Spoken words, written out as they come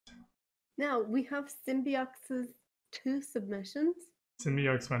Now we have SINBIOX's 2 submissions.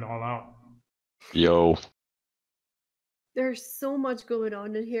 SINBIOX went all out. Yo. There's so much going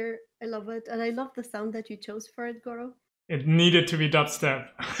on in here. I love it. And I love the sound that you chose for it, Goro. It needed to be dubstep.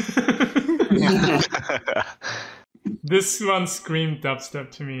 This one screamed dubstep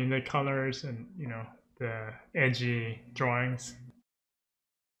to me, the colors and, you know, the edgy drawings.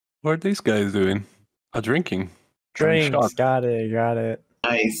 What are these guys doing? Drinking. Drinks, got it.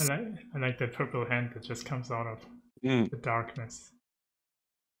 Nice. I like that purple hand that just comes out of the darkness.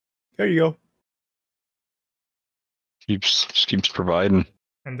 There you go. Keeps providing.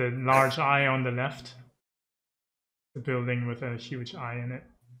 And the large eye on the left. The building with a huge eye in it.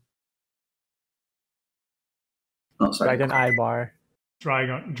 Oh, sorry. Dragon eye bar.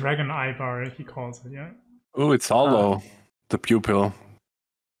 Dragon eye bar, he calls it, yeah. Oh, it's hollow. The pupil.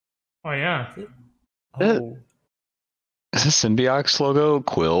 Oh yeah. Oh. Is this SINBIOX logo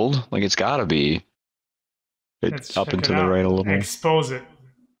quilled? Like, it's gotta be. It's up and to the right a little. Expose it.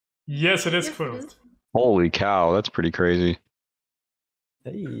 Yes, it is Yes, it quilled. is. Holy cow, that's pretty crazy.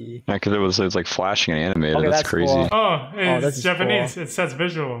 Hey. Yeah, because it's like flashing and animated. Okay, that's that's crazy. cool. Oh, it's that's Japanese. cool. It says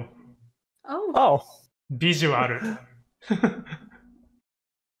visual. Oh. Oh. Bijou aru.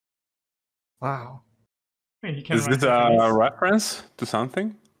 Wow. You can Is write this a Japanese. reference to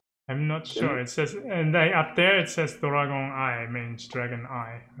something? I'm not sure. It says, and up there it says Dragon Eye, means dragon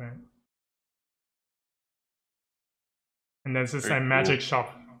eye, right? And then this is a magic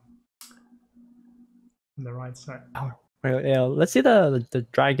shop on the right side. Oh, wait, yeah. Let's see the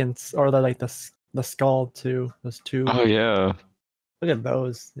dragons or the skull too. Those 2. Oh yeah. Look at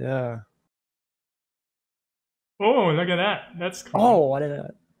those. Yeah. Oh, look at that. That's cool. Oh, what is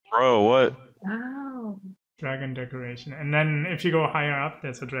that? Bro, what? Wow. Dragon decoration. And then if you go higher up,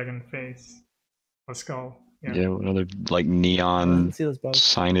 there's a dragon face or skull. Yeah, another like neon Let's see those both.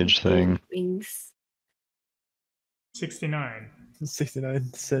 signage thing. Wings. 69.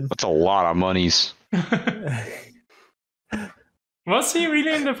 69 sin. That's a lot of monies. Was he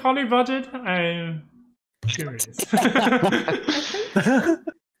really in the poly budget? I'm curious.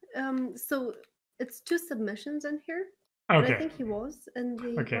 So it's 2 submissions in here. And I Okay. think he was in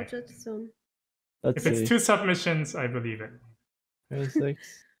the budget, so Let's If see. it's 2 submissions, I believe it.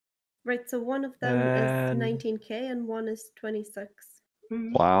 26. right, so one of them And- is 19K and one is 26.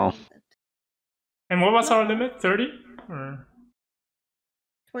 Wow. And what was our limit? 30? Or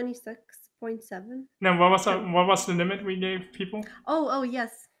 26.7. no, what was the limit we gave people? Oh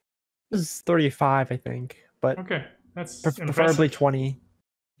yes. This is 35, I think, but Okay. That's preferably impressive. 20.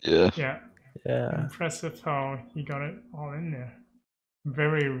 Yeah. Yeah. Yeah. Impressive how he got it all in there.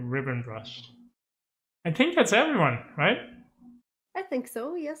 Very ribbon brushed. I think that's everyone, right? I think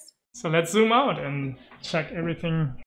so, yes. So let's zoom out and check everything